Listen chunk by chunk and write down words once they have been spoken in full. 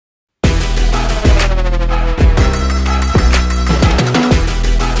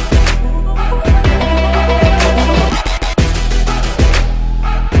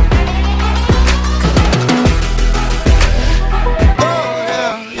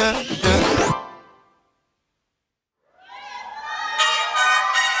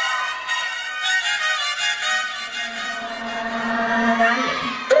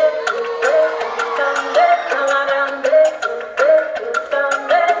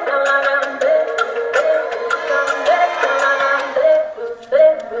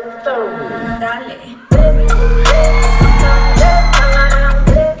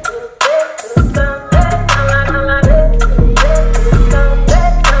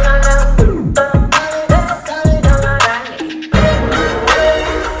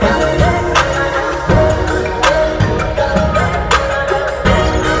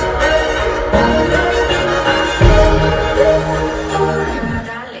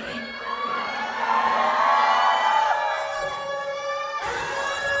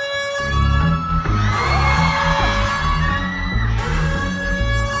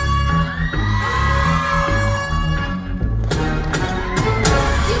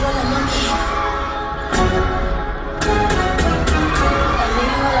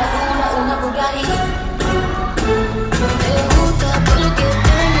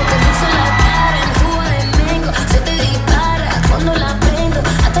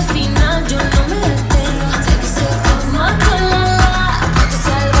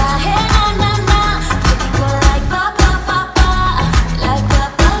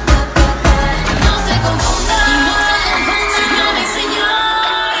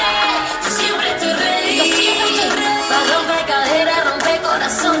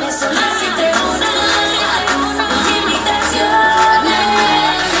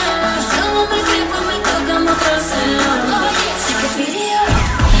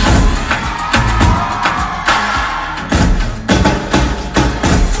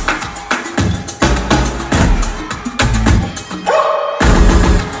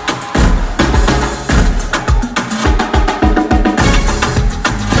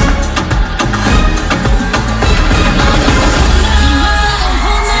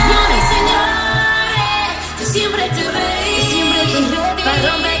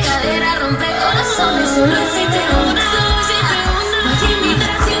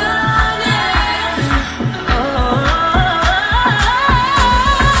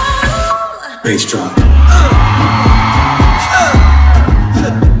Bass drop.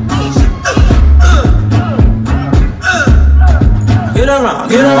 Get around,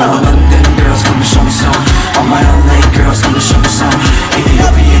 get around. All my London girls come and show me some. All my LA girls come and show me some.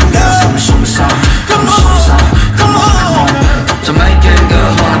 Ethiopian girls come and show me some. Come and show me some. Come on, come on. Jamaican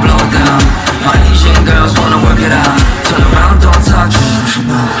girls wanna blow it down. My Asian girls wanna work it out. Turn around, don't talk, just push 'em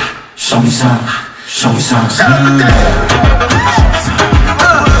out. Show me some, show me some.